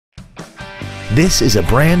This is a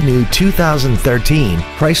brand new 2013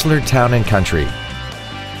 Chrysler Town & Country.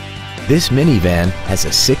 This minivan has a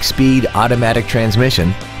 6-speed automatic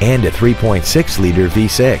transmission and a 3.6-liter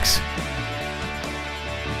V6.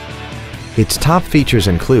 Its top features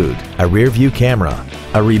include a rear-view camera,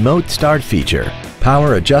 a remote start feature,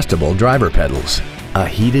 power-adjustable driver pedals, a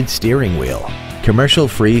heated steering wheel,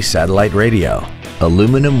 commercial-free satellite radio,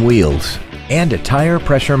 aluminum wheels, and a tire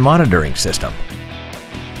pressure monitoring system.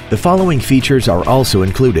 The following features are also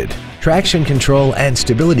included: traction control and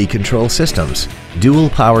stability control systems, dual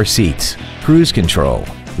power seats, cruise control,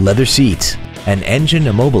 leather seats, an engine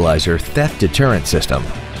immobilizer theft deterrent system,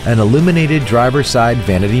 an illuminated driver's side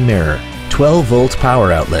vanity mirror, 12-volt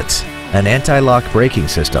power outlets, an anti-lock braking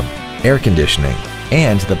system, air conditioning,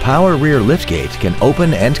 and the power rear liftgate can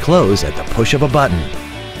open and close at the push of a button.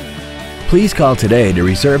 Please call today to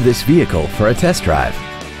reserve this vehicle for a test drive.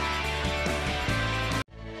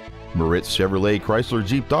 Moritz Chevrolet Chrysler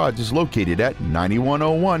Jeep Dodge is located at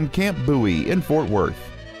 9101 Camp Bowie in Fort Worth.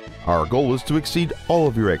 Our goal is to exceed all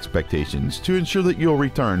of your expectations to ensure that you'll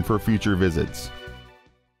return for future visits.